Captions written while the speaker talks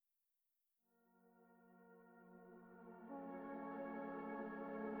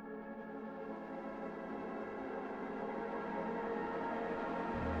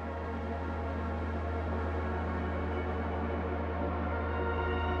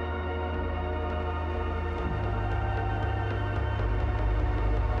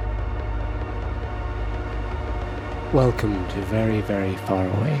Welcome to Very, Very Far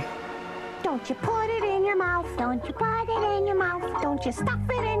Away. Don't you put it in your mouth. Don't you put it in your mouth. Don't you stuff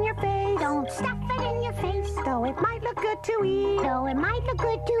it in your face. Don't stuff it in your face. Though it might look good to eat. Though it might look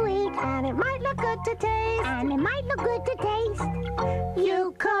good to eat. And it might look good to taste. And it might look good to taste.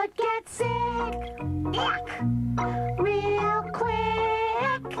 You could get sick. Ick. Real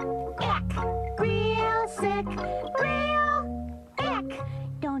quick. Ick. Real sick. Real ick.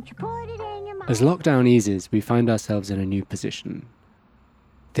 Don't you put it in your mouth. As lockdown eases, we find ourselves in a new position.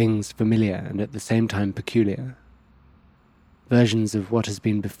 Things familiar and at the same time peculiar. Versions of what has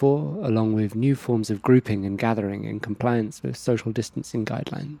been before, along with new forms of grouping and gathering in compliance with social distancing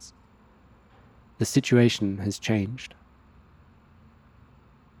guidelines. The situation has changed.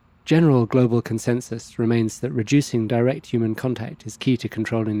 General global consensus remains that reducing direct human contact is key to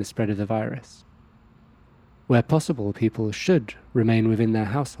controlling the spread of the virus. Where possible, people should remain within their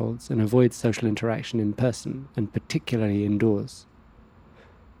households and avoid social interaction in person, and particularly indoors.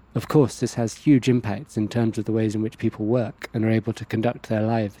 Of course, this has huge impacts in terms of the ways in which people work and are able to conduct their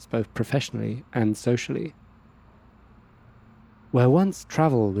lives both professionally and socially. Where once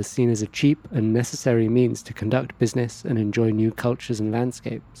travel was seen as a cheap and necessary means to conduct business and enjoy new cultures and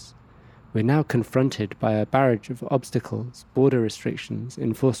landscapes, we're now confronted by a barrage of obstacles, border restrictions,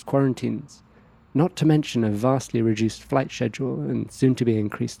 enforced quarantines, not to mention a vastly reduced flight schedule and soon-to-be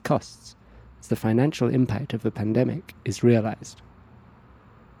increased costs, as the financial impact of the pandemic is realized.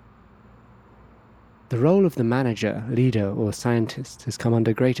 The role of the manager, leader, or scientist has come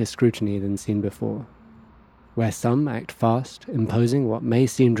under greater scrutiny than seen before. Where some act fast, imposing what may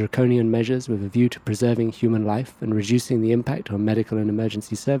seem draconian measures with a view to preserving human life and reducing the impact on medical and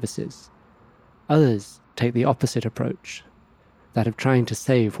emergency services, others take the opposite approach, that of trying to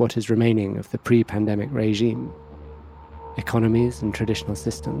save what is remaining of the pre-pandemic regime, economies and traditional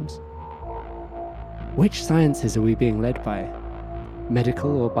systems. Which sciences are we being led by?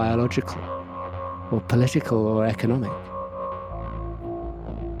 Medical or biological? Or political or economic?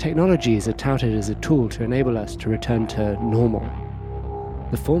 Technologies are touted as a tool to enable us to return to normal.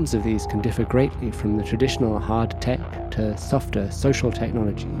 The forms of these can differ greatly from the traditional hard tech to softer social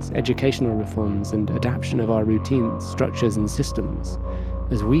technologies, educational reforms, and adaptation of our routines, structures, and systems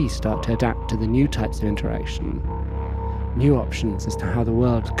as we start to adapt to the new types of interaction, new options as to how the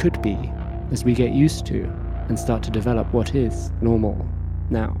world could be as we get used to and start to develop what is normal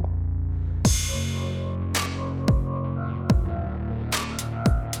now.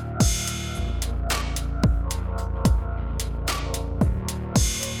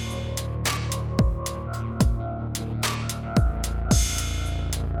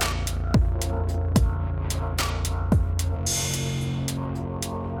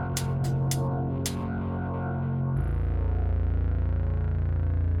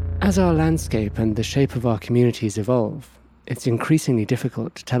 As our landscape and the shape of our communities evolve, it's increasingly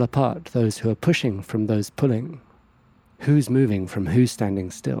difficult to tell apart those who are pushing from those pulling. Who's moving from who's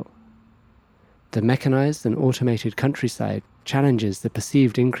standing still? The mechanized and automated countryside challenges the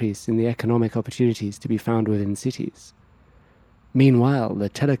perceived increase in the economic opportunities to be found within cities. Meanwhile, the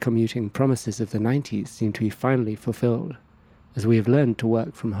telecommuting promises of the 90s seem to be finally fulfilled, as we have learned to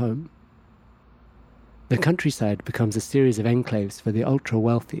work from home. The countryside becomes a series of enclaves for the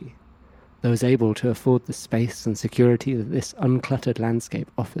ultra-wealthy, those able to afford the space and security that this uncluttered landscape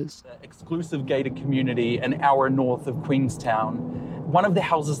offers. Exclusive gated community an hour north of Queenstown. One of the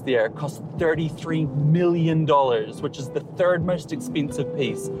houses there cost $33 million, which is the third most expensive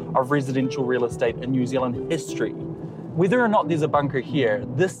piece of residential real estate in New Zealand history. Whether or not there's a bunker here,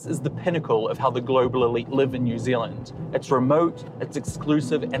 this is the pinnacle of how the global elite live in New Zealand. It's remote, it's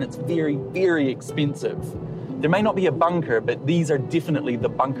exclusive, and it's very, very expensive. There may not be a bunker, but these are definitely the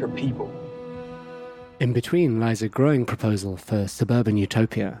bunker people. In between lies a growing proposal for suburban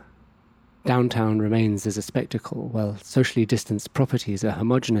utopia. Downtown remains as a spectacle, while socially distanced properties are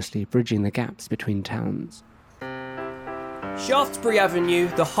homogeneously bridging the gaps between towns. Shaftesbury Avenue,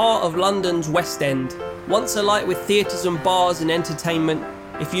 the heart of London's West End, once alight with theatres and bars and entertainment.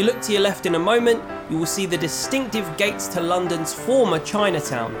 If you look to your left in a moment, you will see the distinctive gates to London's former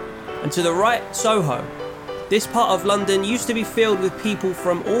Chinatown, and to the right, Soho. This part of London used to be filled with people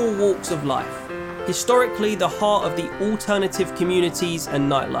from all walks of life. Historically the heart of the alternative communities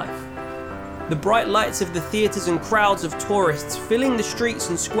and nightlife. The bright lights of the theatres and crowds of tourists filling the streets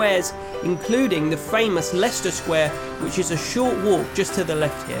and squares, including the famous Leicester Square, which is a short walk just to the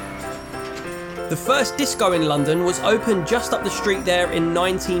left here. The first disco in London was opened just up the street there in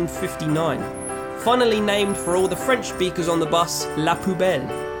 1959, funnily named for all the French speakers on the bus, La Poubelle.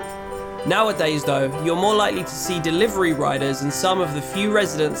 Nowadays though, you're more likely to see delivery riders and some of the few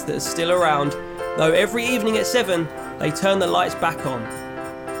residents that are still around, though every evening at 7, they turn the lights back on.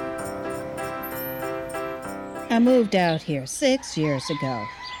 I moved out here 6 years ago.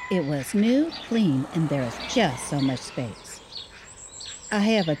 It was new, clean, and there is just so much space. I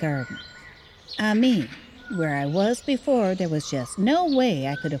have a garden. I mean, where I was before, there was just no way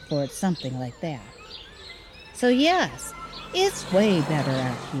I could afford something like that. So yes, it's way better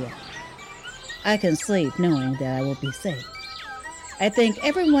out here. I can sleep knowing that I will be safe. I think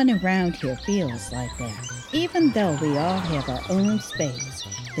everyone around here feels like that. Even though we all have our own space,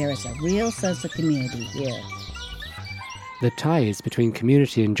 there is a real sense of community here. The ties between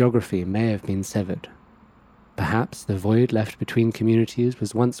community and geography may have been severed. Perhaps the void left between communities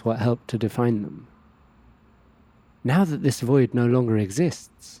was once what helped to define them. Now that this void no longer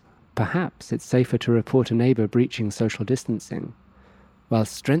exists, perhaps it's safer to report a neighbour breaching social distancing, while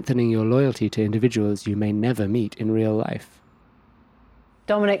strengthening your loyalty to individuals you may never meet in real life.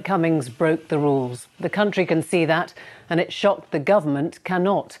 Dominic Cummings broke the rules. The country can see that, and it shocked the government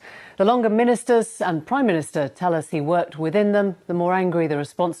cannot. The longer ministers and Prime Minister tell us he worked within them, the more angry the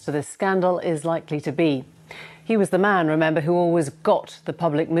response to this scandal is likely to be. He was the man, remember, who always got the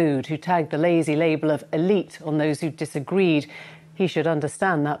public mood, who tagged the lazy label of elite on those who disagreed. He should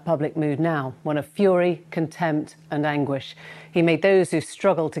understand that public mood now, one of fury, contempt and anguish. He made those who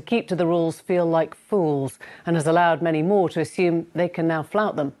struggle to keep to the rules feel like fools and has allowed many more to assume they can now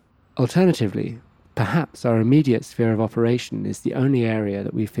flout them. Alternatively, perhaps our immediate sphere of operation is the only area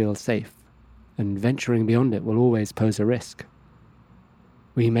that we feel safe, and venturing beyond it will always pose a risk.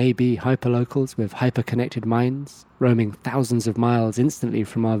 We may be hyperlocals with hyper-connected minds, roaming thousands of miles instantly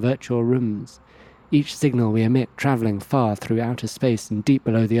from our virtual rooms, each signal we emit travelling far through outer space and deep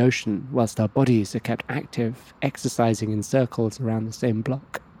below the ocean, whilst our bodies are kept active, exercising in circles around the same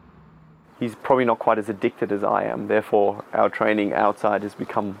block. He's probably not quite as addicted as I am, therefore our training outside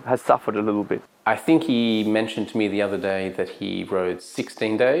has suffered a little bit. I think he mentioned to me the other day that he rode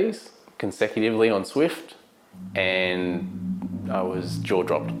 16 days consecutively on Swift, and I was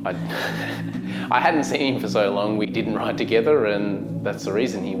jaw-dropped. I hadn't seen him for so long. We didn't ride together, and that's the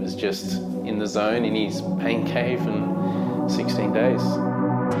reason. He was just in the zone in his pain cave and 16 days.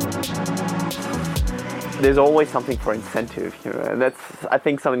 There's always something for incentive, and that's, I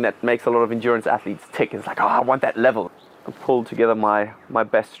think, something that makes a lot of endurance athletes tick. It's like, oh, I want that level. I pulled together my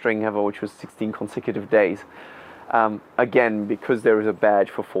best string ever, which was 16 consecutive days. Again, because there is a badge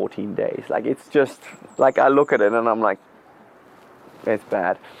for 14 days. Like, it's just, like, I look at it and I'm like, it's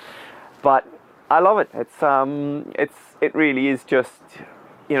bad. But I love it. It really is just,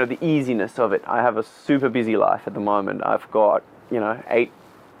 the easiness of it. I have a super busy life at the moment. I've got, 8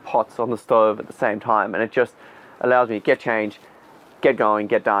 pots on the stove at the same time, and it just allows me to get changed, get going,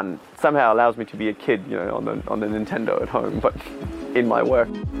 get done. Somehow allows me to be a kid, on the Nintendo at home, but in my work.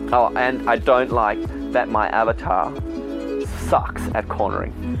 Oh, and I don't like that my avatar sucks at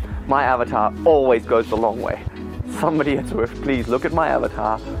cornering. My avatar always goes the long way. Somebody at Zwift, please look at my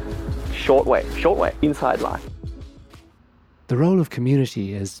avatar. Short way, inside line. The role of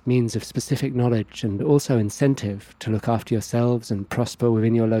community as means of specific knowledge and also incentive to look after yourselves and prosper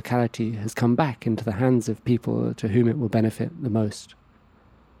within your locality has come back into the hands of people to whom it will benefit the most.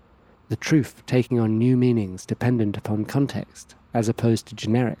 The truth taking on new meanings dependent upon context, as opposed to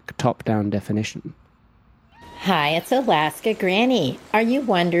generic top-down definition. Hi, it's Alaska Granny. Are you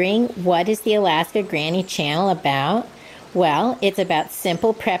wondering what is the Alaska Granny channel about? Well, it's about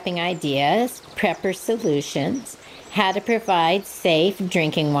simple prepping ideas, prepper solutions, how to provide safe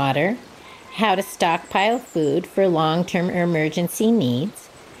drinking water, how to stockpile food for long-term emergency needs,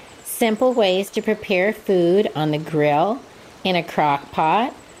 simple ways to prepare food on the grill, in a crock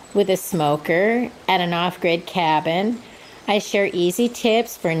pot, with a smoker, at an off-grid cabin. I share easy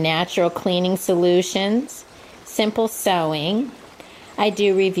tips for natural cleaning solutions, simple sewing. I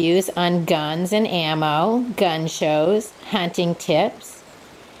do reviews on guns and ammo, gun shows, hunting tips,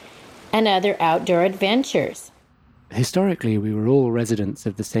 and other outdoor adventures. Historically, we were all residents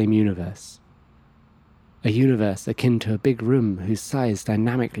of the same universe. A universe akin to a big room whose size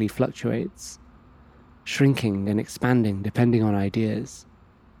dynamically fluctuates, shrinking and expanding depending on ideas.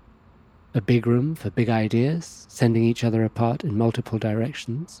 A big room for big ideas, sending each other apart in multiple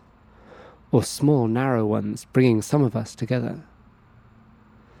directions, or small, narrow ones, bringing some of us together.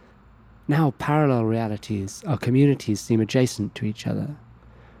 Now parallel realities, our communities seem adjacent to each other,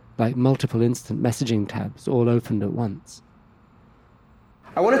 like multiple instant messaging tabs all opened at once.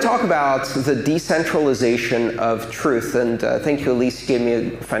 I want to talk about the decentralization of truth, and I think you, Elise, gave me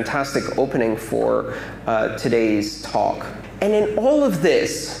a fantastic opening for today's talk. And in all of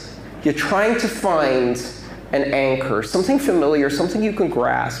this, you're trying to find an anchor, something familiar, something you can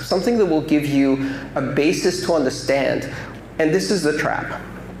grasp, something that will give you a basis to understand. And this is the trap.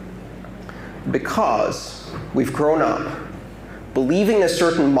 Because we've grown up believing a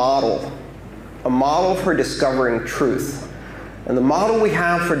certain model, a model for discovering truth. And the model we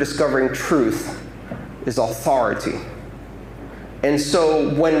have for discovering truth is authority. And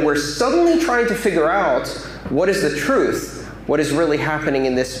so when we're suddenly trying to figure out what is the truth, what is really happening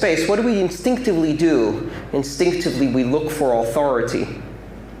in this space, what do we instinctively do? Instinctively, we look for authority.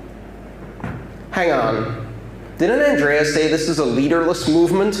 Hang on. Didn't Andrea say this is a leaderless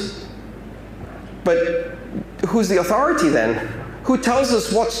movement? But who's the authority then? Who tells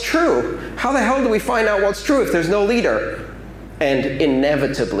us what's true? How the hell do we find out what's true if there's no leader? And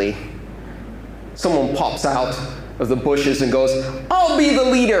inevitably, someone pops out of the bushes and goes, I'll be the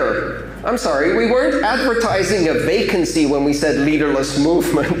leader. I'm sorry, we weren't advertising a vacancy when we said leaderless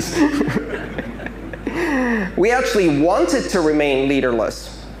movement. We actually wanted to remain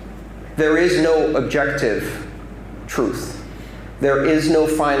leaderless. There is no objective truth. There is no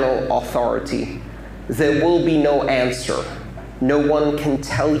final authority. There will be no answer. No one can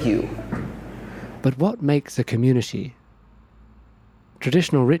tell you. But what makes a community?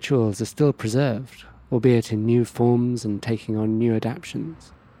 Traditional rituals are still preserved, albeit in new forms and taking on new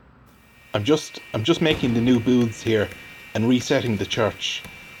adaptations. I'm just making the new booths here and resetting the church.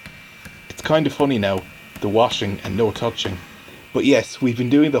 It's kind of funny now, the washing and no touching. But yes, we've been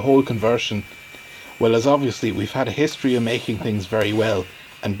doing the whole conversion. Well, as obviously we've had a history of making things very well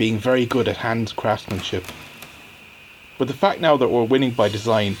and being very good at hand craftsmanship. But the fact now that we're winning by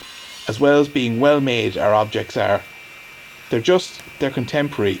design, as well as being well made our objects are, they're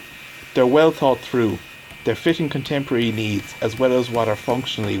contemporary, they're well thought through, they're fitting contemporary needs as well as what are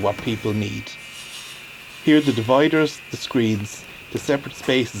functionally what people need. Here are the dividers, the screens, the separate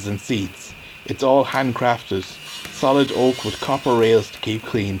spaces and seats. It's all handcrafted, solid oak with copper rails to keep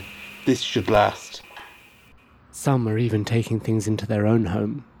clean. This should last. Some are even taking things into their own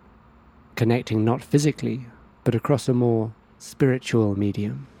home, connecting not physically, but across a more spiritual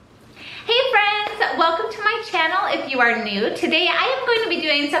medium. Hey friends, welcome to my channel if you are new. Today I am going to be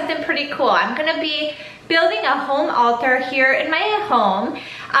doing something pretty cool. I'm going to be building a home altar here in my home.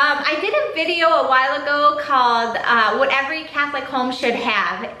 I did a video a while ago called What Every Catholic Home Should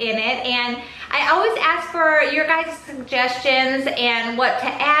Have in it, and I always ask for your guys' suggestions and what to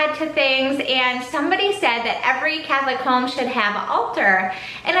add to things, and somebody said that every Catholic home should have an altar,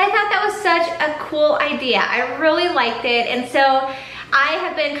 and I thought that was such a cool idea. I really liked it, and so I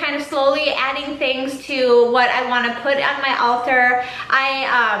have been kind of slowly adding things to what I want to put on my altar.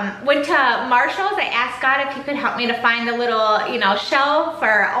 I went to Marshall's. I asked God if he could help me to find a little, shelf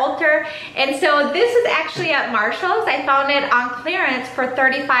or altar. And so this is actually at Marshall's. I found it on clearance for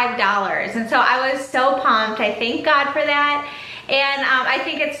 $35. And so I was so pumped. I thank God for that. And I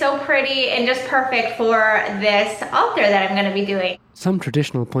think it's so pretty and just perfect for this altar that I'm going to be doing. Some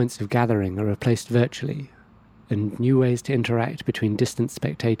traditional points of gathering are replaced virtually, and new ways to interact between distant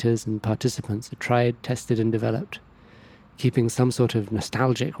spectators and participants are tried, tested, and developed, keeping some sort of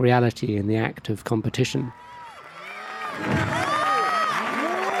nostalgic reality in the act of competition.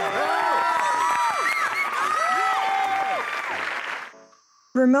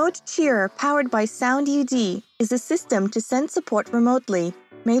 Remote Cheer, powered by Sound UD, is a system to send support remotely,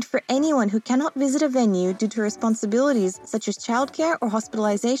 made for anyone who cannot visit a venue due to responsibilities such as childcare or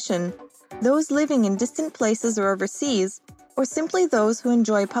hospitalization, those living in distant places or overseas, or simply those who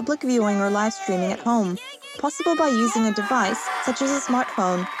enjoy public viewing or live streaming at home, possible by using a device such as a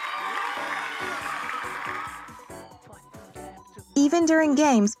smartphone. Even during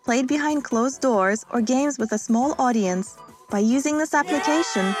games played behind closed doors or games with a small audience, by using this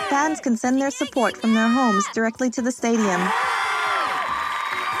application, fans can send their support from their homes directly to the stadium.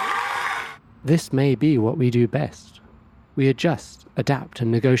 This may be what we do best. We adjust, adapt,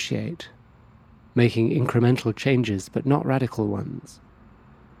 and negotiate, making incremental changes but not radical ones.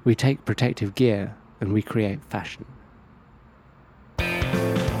 We take protective gear and we create fashion.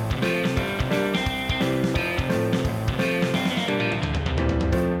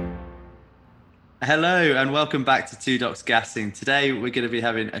 Hello and welcome back to Two Docs Gassing. Today we're going to be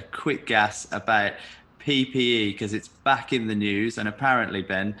having a quick gas about PPE because it's back in the news, and apparently,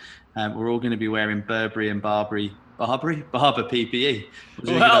 Ben, we're all going to be wearing Burberry and Barber PPE. What do you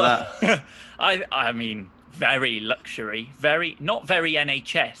think about that? I mean, very luxury, not very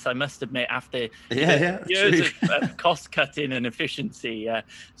NHS, I must admit, after years of cost cutting and efficiency,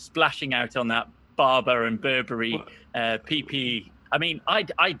 splashing out on that Barber and Burberry PPE. I mean,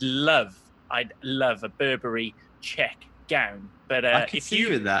 I'd love a Burberry check gown. But I could see you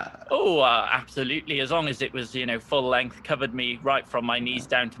with that. Oh, absolutely. As long as it was, full length, covered me right from my knees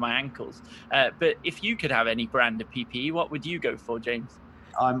down to my ankles. But if you could have any brand of PPE, what would you go for, James?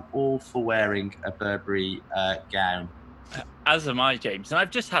 I'm all for wearing a Burberry gown. As am I, James. And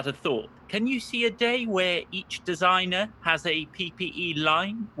I've just had a thought. Can you see a day where each designer has a PPE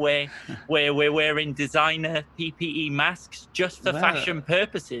line where we're wearing designer PPE masks just for fashion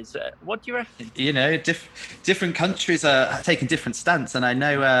purposes? What do you reckon? Different countries are taking different stance, and I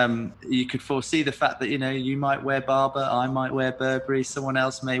know you could foresee the fact that you might wear Barbour, I might wear Burberry, someone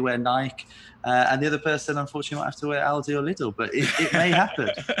else may wear Nike, and the other person unfortunately might have to wear Aldi or Lidl, but it may happen.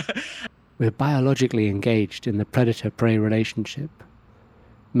 We're biologically engaged in the predator-prey relationship,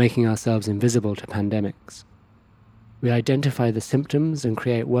 making ourselves invisible to pandemics. We identify the symptoms and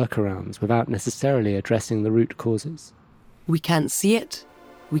create workarounds without necessarily addressing the root causes. We can't see it,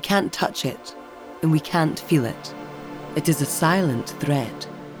 we can't touch it, and we can't feel it. It is a silent threat.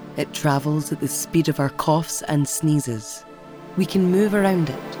 It travels at the speed of our coughs and sneezes. We can move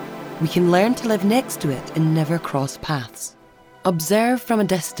around it. We can learn to live next to it and never cross paths. Observe from a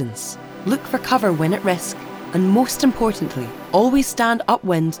distance. Look for cover when at risk. And most importantly, always stand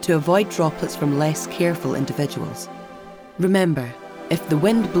upwind to avoid droplets from less careful individuals. Remember, if the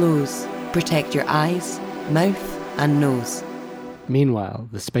wind blows, protect your eyes, mouth, and nose. Meanwhile,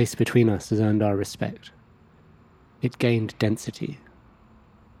 the space between us has earned our respect. It gained density.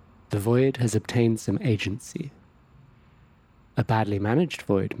 The void has obtained some agency. A badly managed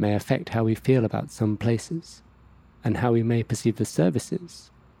void may affect how we feel about some places, and how we may perceive the services,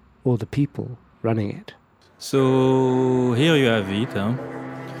 or the people running it. So here you have it,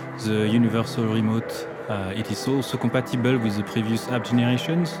 the universal remote. It is also compatible with the previous app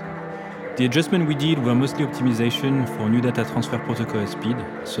generations. The adjustment we did were mostly optimization for new data transfer protocol speed,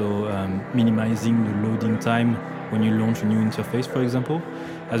 so minimizing the loading time when you launch a new interface, for example,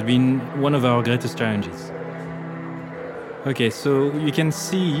 has been one of our greatest challenges. Okay, so you can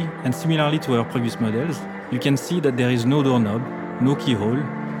see, and similarly to our previous models, you can see that there is no doorknob, no keyhole,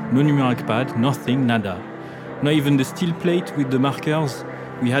 no numeric pad, nothing, nada. Not even the steel plate with the markers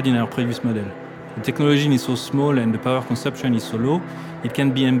we had in our previous model. The technology is so small and the power consumption is so low, it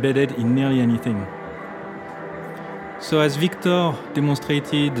can be embedded in nearly anything. So as Victor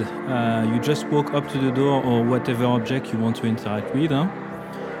demonstrated, you just walk up to the door or whatever object you want to interact with.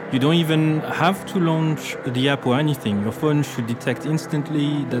 You don't even have to launch the app or anything. Your phone should detect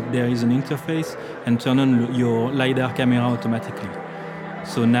instantly that there is an interface and turn on your LiDAR camera automatically.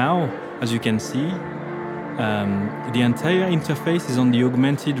 So now, as you can see, the entire interface is on the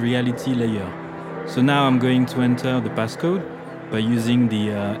augmented reality layer. So now I'm going to enter the passcode by using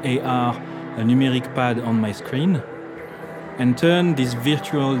the AR numeric pad on my screen and turn this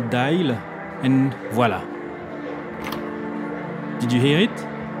virtual dial, and voila. Did you hear it?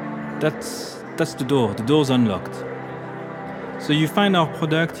 That's the door. The door's unlocked. So you find our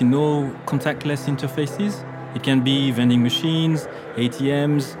product in all contactless interfaces. It can be vending machines,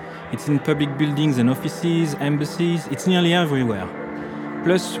 ATMs, it's in public buildings and offices, embassies, it's nearly everywhere.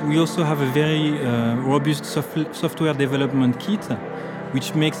 Plus, we also have a very robust software development kit,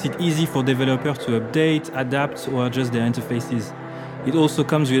 which makes it easy for developers to update, adapt, or adjust their interfaces. It also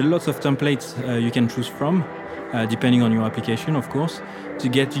comes with lots of templates you can choose from, depending on your application, of course, to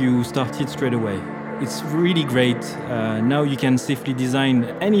get you started straight away. It's really great. Now you can safely design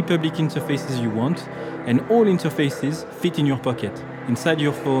any public interfaces you want, and all interfaces fit in your pocket, inside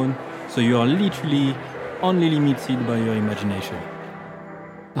your phone, so you are literally only limited by your imagination.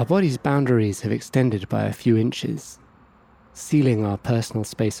 Our body's boundaries have extended by a few inches, sealing our personal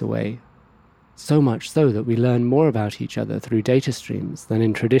space away, so much so that we learn more about each other through data streams than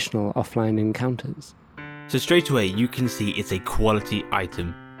in traditional offline encounters. So straight away you can see it's a quality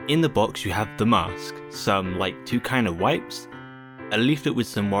item. In the box you have the mask, some like 2 kind of wipes, a leaflet with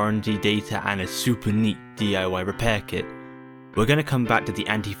some warranty data and a super neat DIY repair kit. We're going to come back to the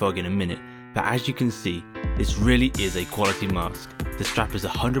anti-fog in a minute, but as you can see, this really is a quality mask. The strap is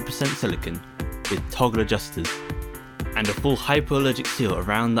 100% silicone with toggle adjusters and a full hypoallergic seal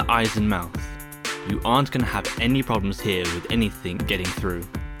around the eyes and mouth. You aren't going to have any problems here with anything getting through.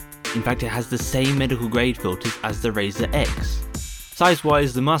 In fact, it has the same medical grade filters as the Razer X.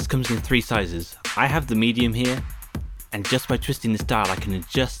 Size-wise, the mask comes in 3 sizes. I have the medium here, and just by twisting this dial I can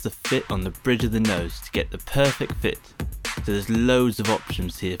adjust the fit on the bridge of the nose to get the perfect fit. So there's loads of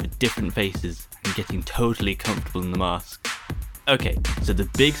options here for different faces and getting totally comfortable in the mask. Okay, so the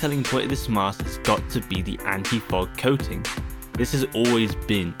big selling point of this mask has got to be the anti-fog coating. This has always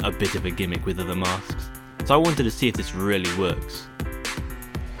been a bit of a gimmick with other masks, so I wanted to see if this really works.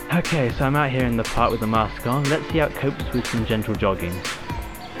 Okay, so I'm out here in the park with the mask on. Let's see how it copes with some gentle jogging.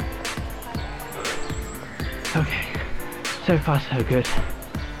 Okay, so far so good.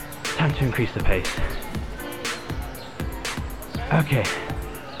 Time to increase the pace. Okay,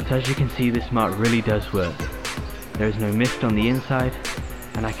 so as you can see, this mark really does work. There is no mist on the inside,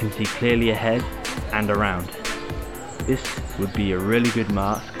 and I can see clearly ahead and around. This would be a really good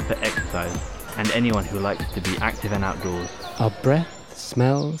mask for exercise and anyone who likes to be active and outdoors. Our breath,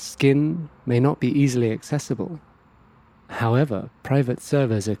 smell, skin may not be easily accessible. However, private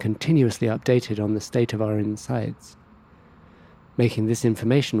servers are continuously updated on the state of our insides, making this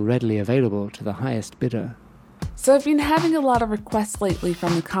information readily available to the highest bidder. So I've been having a lot of requests lately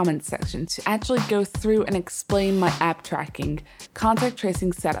from the comments section to actually go through and explain my app tracking, contact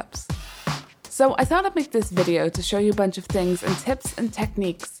tracing setups. So I thought I'd make this video to show you a bunch of things and tips and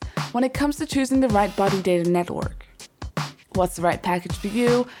techniques when it comes to choosing the right body data network. What's the right package for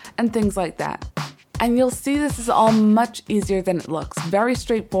you, and things like that. And you'll see this is all much easier than it looks, very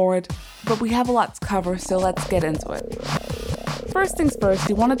straightforward, but we have a lot to cover, so let's get into it. First things first,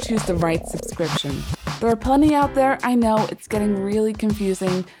 you want to choose the right subscription. There are plenty out there, I know, it's getting really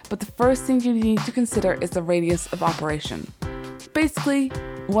confusing, but the first thing you need to consider is the radius of operation. Basically,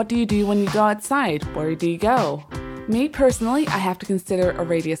 what do you do when you go outside? Where do you go? Me personally, I have to consider a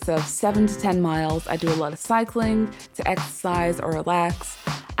radius of 7 to 10 miles. I do a lot of cycling to exercise or relax,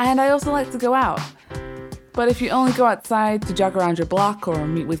 and I also like to go out. But if you only go outside to jog around your block or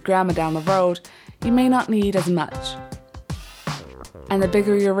meet with grandma down the road, you may not need as much. And the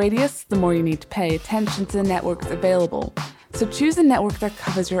bigger your radius, the more you need to pay attention to the networks available. So choose a network that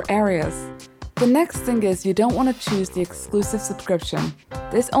covers your areas. The next thing is you don't want to choose the exclusive subscription.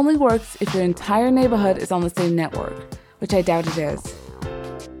 This only works if your entire neighborhood is on the same network, which I doubt it is.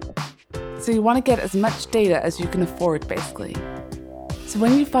 So you want to get as much data as you can afford, basically. So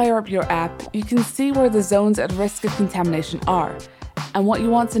when you fire up your app, you can see where the zones at risk of contamination are. And what you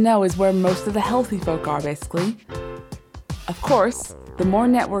want to know is where most of the healthy folk are, basically. Of course, the more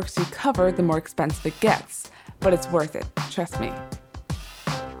networks you cover, the more expensive it gets, but it's worth it, trust me.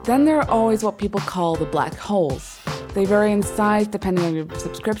 Then there are always what people call the black holes. They vary in size depending on your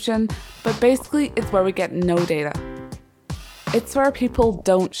subscription, but basically it's where we get no data. It's where people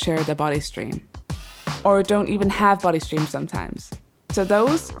don't share their body stream, or don't even have body stream sometimes. So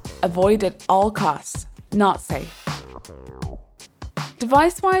those, avoid at all costs, not safe.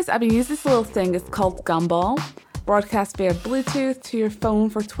 Device-wise, I've been using this little thing, it's called Gumball. Broadcast via Bluetooth to your phone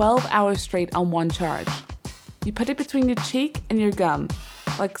for 12 hours straight on one charge. You put it between your cheek and your gum,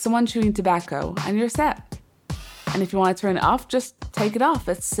 like someone chewing tobacco, and you're set. And if you want to turn it off, just take it off.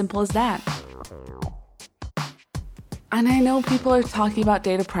 It's simple as that. And I know people are talking about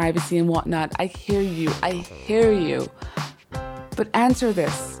data privacy and whatnot. I hear you. But answer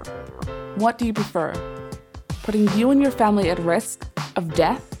this. What do you prefer? Putting you and your family at risk of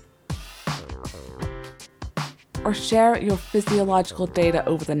death? Or share your physiological data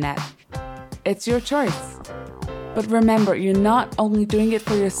over the net? It's your choice. But remember, you're not only doing it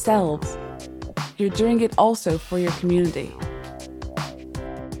for yourselves, you're doing it also for your community.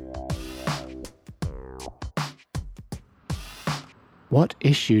 What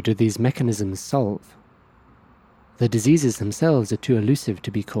issue do these mechanisms solve? The diseases themselves are too elusive to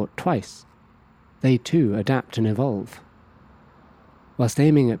be caught twice. They too adapt and evolve. Whilst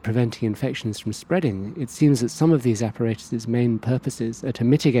aiming at preventing infections from spreading, it seems that some of these apparatus' main purposes are to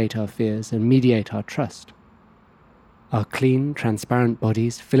mitigate our fears and mediate our trust. Our clean, transparent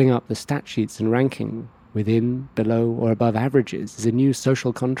bodies filling up the stat sheets and ranking within, below, or above averages is a new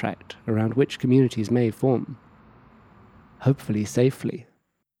social contract around which communities may form. Hopefully safely.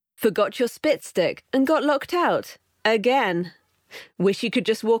 Forgot your spit stick and got locked out? Again. Wish you could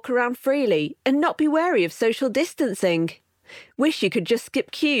just walk around freely and not be wary of social distancing? Wish you could just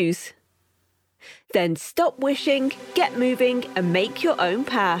skip queues? Then stop wishing, get moving, and make your own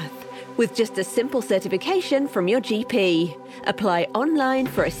path. With just a simple certification from your GP. Apply online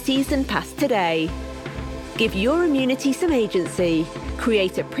for a season pass today. Give your immunity some agency.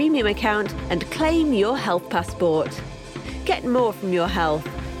 Create a premium account and claim your health passport. Get more from your health.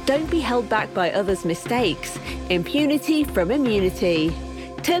 Don't be held back by others' mistakes. Impunity from immunity.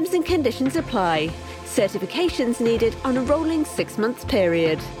 Terms and conditions apply. Certifications needed on a rolling 6-month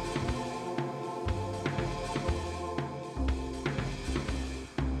period.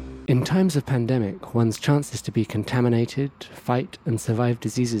 In times of pandemic, one's chances to be contaminated, fight, and survive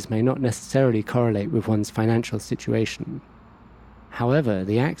diseases may not necessarily correlate with one's financial situation. However,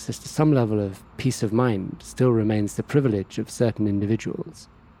 the access to some level of peace of mind still remains the privilege of certain individuals.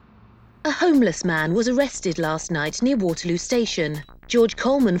 A homeless man was arrested last night near Waterloo Station. George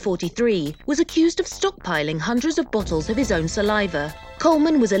Coleman, 43, was accused of stockpiling hundreds of bottles of his own saliva.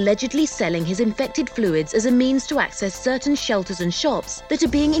 Coleman was allegedly selling his infected fluids as a means to access certain shelters and shops that are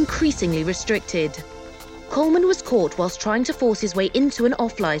being increasingly restricted. Coleman was caught whilst trying to force his way into an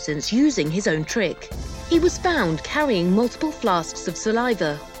off-licence using his own trick. He was found carrying multiple flasks of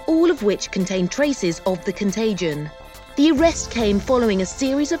saliva, all of which contained traces of the contagion. The arrest came following a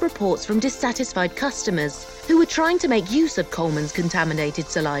series of reports from dissatisfied customers who were trying to make use of Coleman's contaminated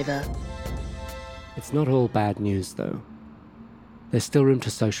saliva. It's not all bad news, though. There's still room to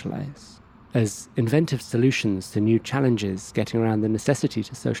socialise, as inventive solutions to new challenges getting around the necessity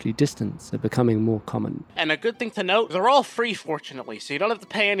to socially distance are becoming more common. And a good thing to note, they're all free, fortunately, so you don't have to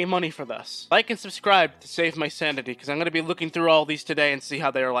pay any money for this. Like and subscribe to save my sanity, because I'm going to be looking through all these today and see how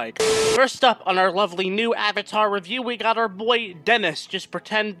they're like. First up on our lovely new Avatar review, we got our boy Dennis. Just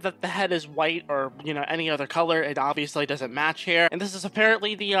pretend that the head is white or, any other color. It obviously doesn't match here. And this is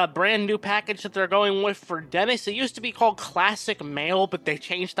apparently the brand new package that they're going with for Dennis. It used to be called Classic Male, but they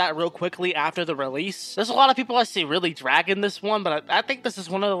changed that real quickly after the release. There's a lot of people I see really dragging this one, but I think this is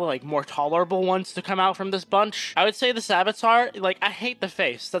one of the more tolerable ones to come out from this bunch. I would say this Avatar, I hate the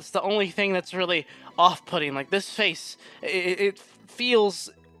face. That's the only thing that's really off-putting. This face, it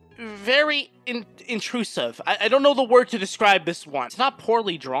feels very intrusive. I don't know the word to describe this one. It's not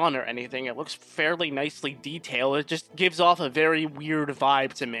poorly drawn or anything. It looks fairly nicely detailed. It just gives off a very weird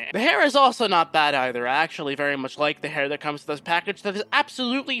vibe to me. The hair is also not bad either. I actually very much like the hair that comes with this package that is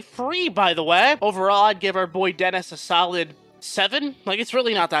absolutely free, by the way. Overall, I'd give our boy Dennis a solid 7? It's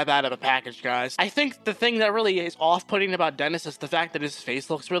really not that bad of a package, guys. I think the thing that really is off-putting about Dennis is the fact that his face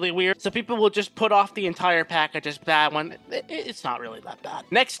looks really weird, so people will just put off the entire package as bad when it's not really that bad.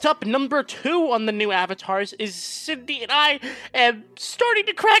 Next up, number 2 on the new avatars is Sydney, and I am starting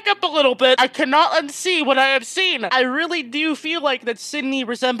to crack up a little bit. I cannot unsee what I have seen. I really do feel like that Sydney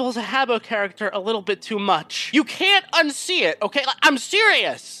resembles a Habbo character a little bit too much. You can't unsee it, okay? I'm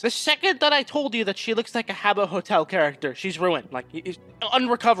serious. The second that I told you that she looks like a Habbo Hotel character, she's ruined. It's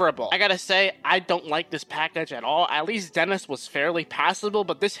unrecoverable. I gotta say, I don't like this package at all. At least Dennis was fairly passable,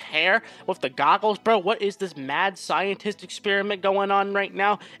 but this hair with the goggles, bro, what is this mad scientist experiment going on right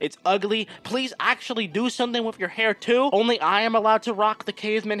now? It's ugly. Please actually do something with your hair too. Only I am allowed to rock the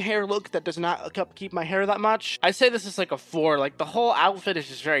caveman hair look that does not keep my hair that much. I say this is a 4. The whole outfit is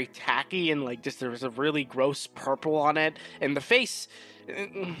just very tacky and there's a really gross purple on it. And the face,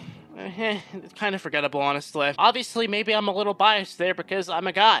 it's kind of forgettable, honestly. Obviously, maybe I'm a little biased there because I'm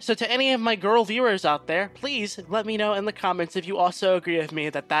a guy. So to any of my girl viewers out there, please let me know in the comments if you also agree with me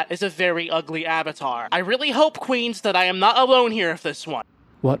that that is a very ugly avatar. I really hope, Queens, that I am not alone here with this one.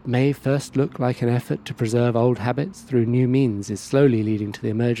 What may first look like an effort to preserve old habits through new means is slowly leading to the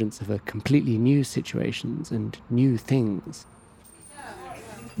emergence of a completely new situations and new things.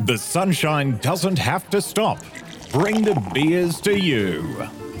 The sunshine doesn't have to stop. Bring the beers to you.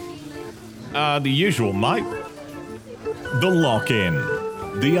 The usual, mate. The Lock-In,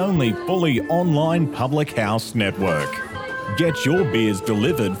 the only fully online public house network. Get your beers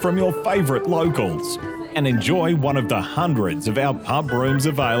delivered from your favourite locals and enjoy one of the hundreds of our pub rooms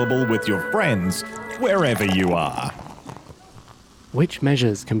available with your friends wherever you are. Which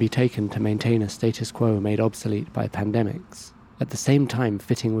measures can be taken to maintain a status quo made obsolete by pandemics, at the same time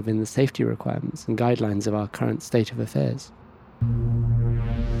fitting within the safety requirements and guidelines of our current state of affairs?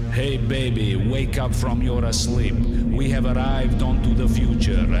 Hey baby, wake up from your sleep. We have arrived onto the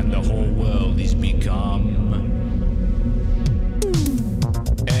future and the whole world is become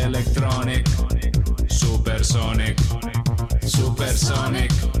electronic, supersonic,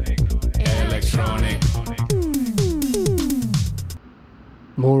 supersonic, electronic.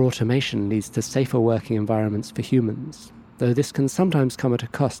 More automation leads to safer working environments for humans, though this can sometimes come at a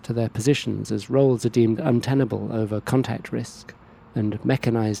cost to their positions as roles are deemed untenable over contact risk and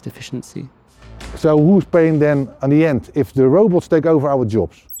mechanized efficiency. So who's paying then in the end? If the robots take over our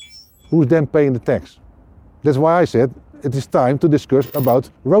jobs, who's then paying the tax? That's why I said it is time to discuss about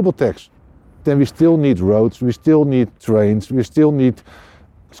robot tax. Then we still need roads, we still need trains, we still need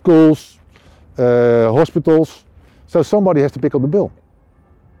schools, hospitals. So somebody has to pick up the bill.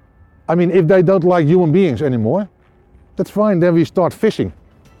 I mean, if they don't like human beings anymore, that's fine, then we start fishing.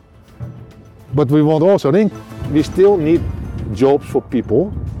 But we want also think we still need jobs for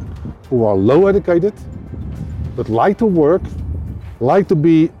people who are low educated, but like to work, like to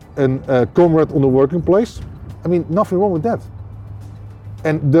be a comrade on the working place. I mean, nothing wrong with that.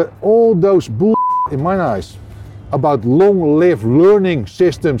 And all those bull in my eyes about long-lived learning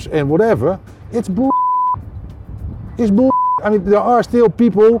systems and whatever, it's bull. It's bull. I mean, there are still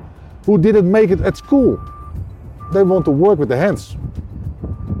people who didn't make it at school. They want to work with the hands.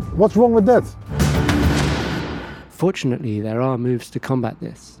 What's wrong with that? Fortunately, there are moves to combat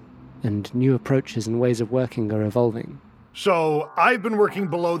this, and new approaches and ways of working are evolving. So, I've been working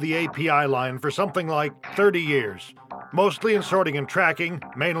below the API line for something like 30 years, mostly in sorting and tracking,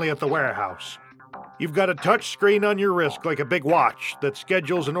 mainly at the warehouse. You've got a touch screen on your wrist like a big watch that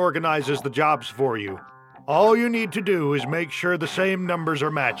schedules and organizes the jobs for you. All you need to do is make sure the same numbers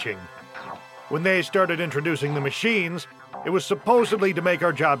are matching. When they started introducing the machines, it was supposedly to make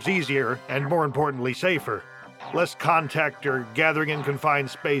our jobs easier and, more importantly, safer. Less contact or gathering in confined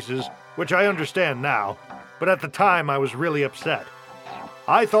spaces, which I understand now, but at the time I was really upset.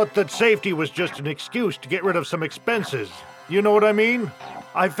 I thought that safety was just an excuse to get rid of some expenses. You know what I mean?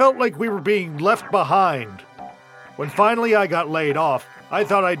 I felt like we were being left behind. When finally I got laid off, I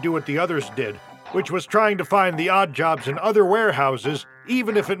thought I'd do what the others did, which was trying to find the odd jobs in other warehouses,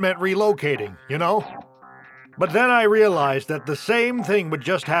 even if it meant relocating, you know? But then I realized that the same thing would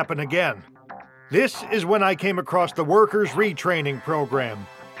just happen again. This is when I came across the Workers Retraining Program.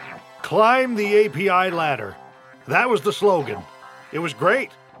 Climb the API ladder. That was the slogan. It was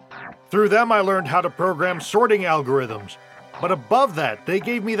great. Through them I learned how to program sorting algorithms. But above that, they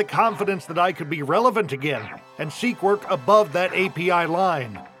gave me the confidence that I could be relevant again and seek work above that API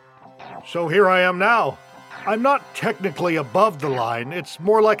line. So here I am now. I'm not technically above the line, it's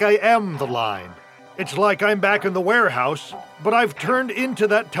more like I am the line. It's like I'm back in the warehouse, but I've turned into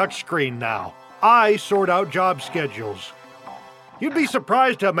that touchscreen now. I sort out job schedules. You'd be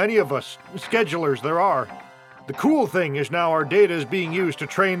surprised how many of us schedulers there are. The cool thing is now our data is being used to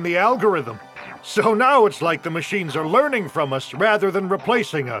train the algorithm. So now it's like the machines are learning from us rather than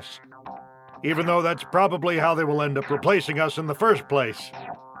replacing us. Even though that's probably how they will end up replacing us in the first place.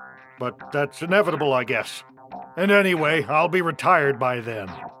 But that's inevitable, I guess. And anyway, I'll be retired by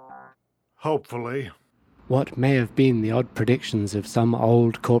then. Hopefully. What may have been the odd predictions of some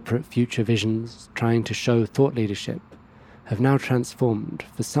old corporate future visions trying to show thought leadership have now transformed,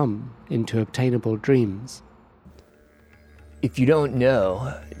 for some, into obtainable dreams. If you don't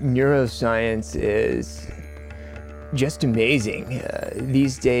know, neuroscience is just amazing.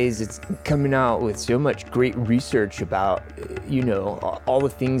 These days it's coming out with so much great research about, all the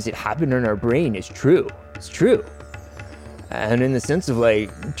things that happen in our brain is true. It's true. And in the sense of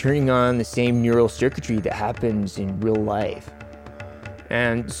turning on the same neural circuitry that happens in real life.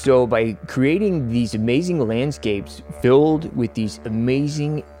 And so by creating these amazing landscapes filled with these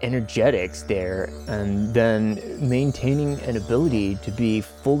amazing energetics there, and then maintaining an ability to be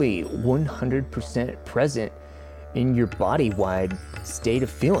fully 100% present in your body-wide state of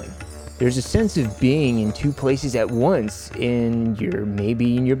feeling. There's a sense of being in two places at once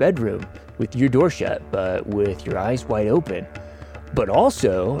maybe in your bedroom with your door shut, but with your eyes wide open, but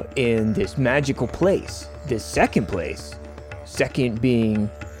also in this magical place, this second place. Second being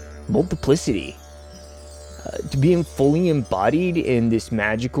multiplicity, to being fully embodied in this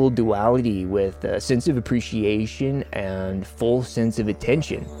magical duality with a sense of appreciation and full sense of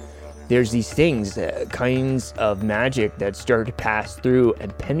attention. There's these things, kinds of magic that start to pass through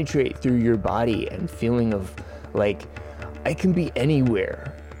and penetrate through your body, and feeling of I can be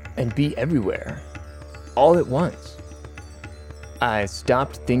anywhere and be everywhere all at once. I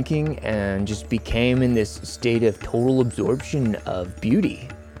stopped thinking and just became in this state of total absorption of beauty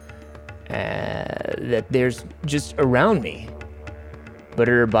that there's just around me. But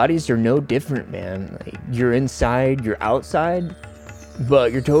our bodies are no different, man. You're inside, you're outside,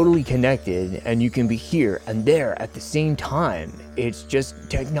 but you're totally connected, and you can be here and there at the same time. It's just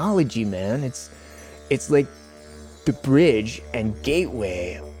technology, man. It's like the bridge and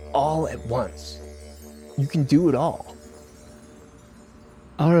gateway all at once. You can do it all.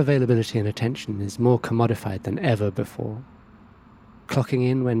 Our availability and attention is more commodified than ever before. Clocking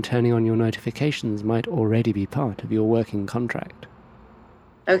in when turning on your notifications might already be part of your working contract.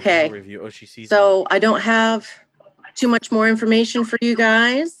 Okay, so I don't have too much more information for you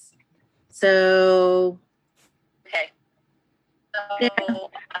guys. So,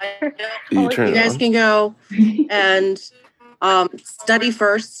 you guys can go and study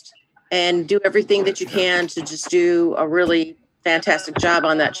first and do everything that you can to just do a really fantastic job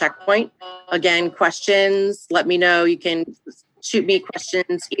on that checkpoint. Again, questions, let me know. You can shoot me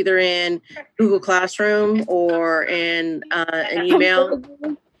questions either in Google Classroom or in an email.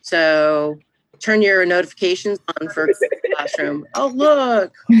 So turn your notifications on for Google Classroom. Oh,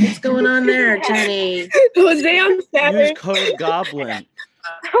 look, what's going on there, Jenny? Jose on Saturday. Use code GOBLIN.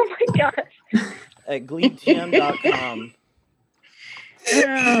 Oh my gosh. At gleantm.com.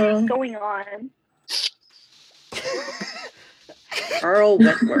 What's going on? Earl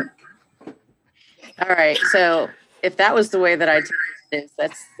Whitworth. All right, so if that was the way that I did this,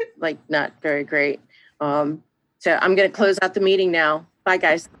 that's like not very great. So I'm going to close out the meeting now. Bye,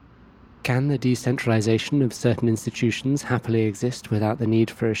 guys. Can the decentralization of certain institutions happily exist without the need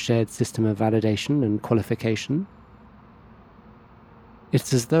for a shared system of validation and qualification?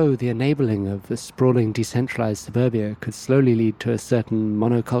 It's as though the enabling of the sprawling decentralized suburbia could slowly lead to a certain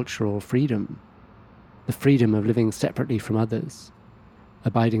monocultural freedom, the freedom of living separately from others,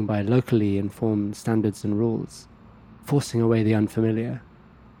 abiding by locally informed standards and rules, forcing away the unfamiliar,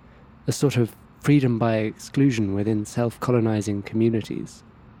 a sort of freedom by exclusion within self-colonizing communities.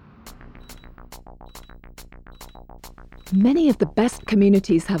 Many of the best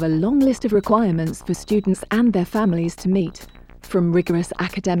communities have a long list of requirements for students and their families to meet, from rigorous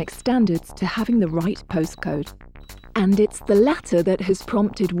academic standards to having the right postcode. And it's the latter that has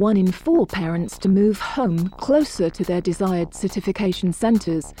prompted 1 in 4 parents to move home closer to their desired certification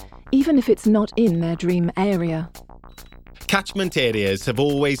centres, even if it's not in their dream area. Catchment areas have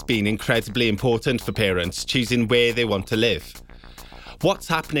always been incredibly important for parents choosing where they want to live. What's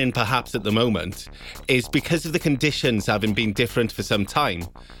happening perhaps at the moment is because of the conditions having been different for some time,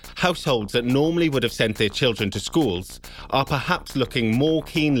 households that normally would have sent their children to schools are perhaps looking more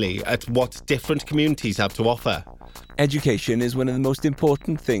keenly at what different communities have to offer. Education is one of the most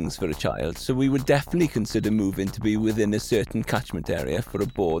important things for a child, so we would definitely consider moving to be within a certain catchment area for a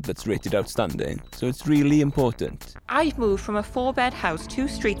board that's rated outstanding, so it's really important. I've moved from a 4-bed house 2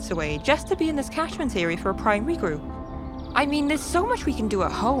 streets away just to be in this catchment area for a primary group. I mean, there's so much we can do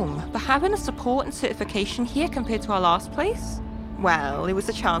at home, but having a support and certification here compared to our last place, well, it was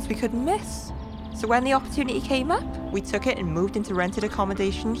a chance we couldn't miss. So when the opportunity came up, we took it and moved into rented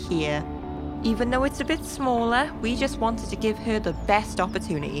accommodation here. Even though it's a bit smaller, we just wanted to give her the best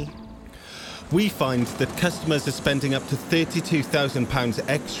opportunity. We find that customers are spending up to £32,000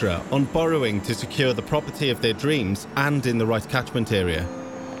 extra on borrowing to secure the property of their dreams and in the right catchment area.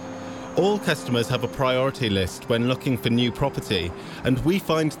 All customers have a priority list when looking for new property, and we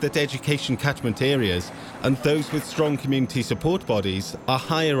find that education catchment areas and those with strong community support bodies are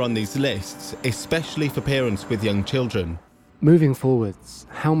higher on these lists, especially for parents with young children. Moving forwards,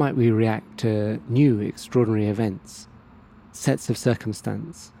 how might we react to new extraordinary events, sets of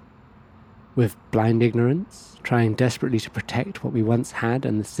circumstance? With blind ignorance, trying desperately to protect what we once had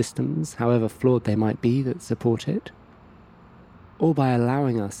and the systems, however flawed they might be, that support it? Or by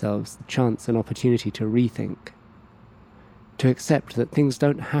allowing ourselves the chance and opportunity to rethink, to accept that things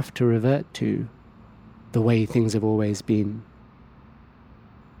don't have to revert to the way things have always been.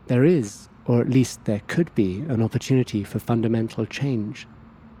 There is, or at least there could be, an opportunity for fundamental change.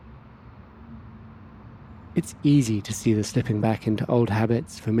 It's easy to see the slipping back into old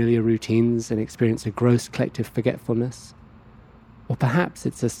habits, familiar routines, and experience a gross collective forgetfulness. Or perhaps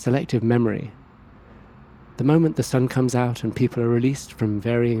it's a selective memory. The moment the sun comes out and people are released from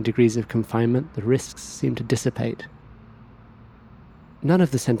varying degrees of confinement, the risks seem to dissipate. None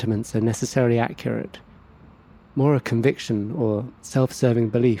of the sentiments are necessarily accurate. More a conviction or self-serving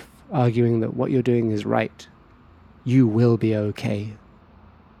belief, arguing that what you're doing is right. You will be okay.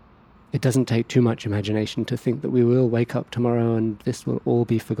 It doesn't take too much imagination to think that we will wake up tomorrow and this will all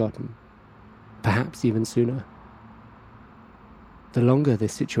be forgotten. Perhaps even sooner. The longer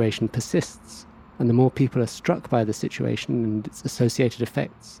this situation persists, and the more people are struck by the situation and its associated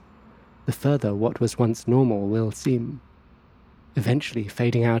effects, the further what was once normal will seem, eventually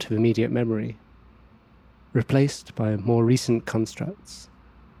fading out of immediate memory, replaced by more recent constructs,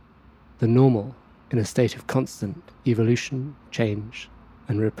 the normal in a state of constant evolution, change,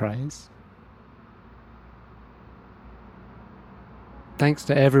 and reprise. Thanks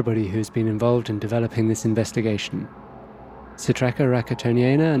to everybody who's been involved in developing this investigation. Citraka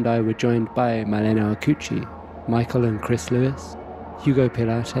Rakatoniena and I were joined by Malena Arcucci, Michael and Chris Lewis, Hugo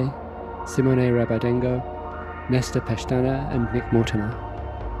Pilate, Simone Rabadengo, Nesta Pestana and Nick Mortimer.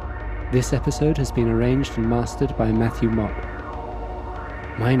 This episode has been arranged and mastered by Matthew Mott.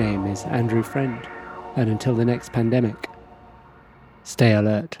 My name is Andrew Friend, and until the next pandemic, stay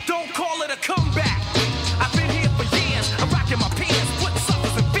alert.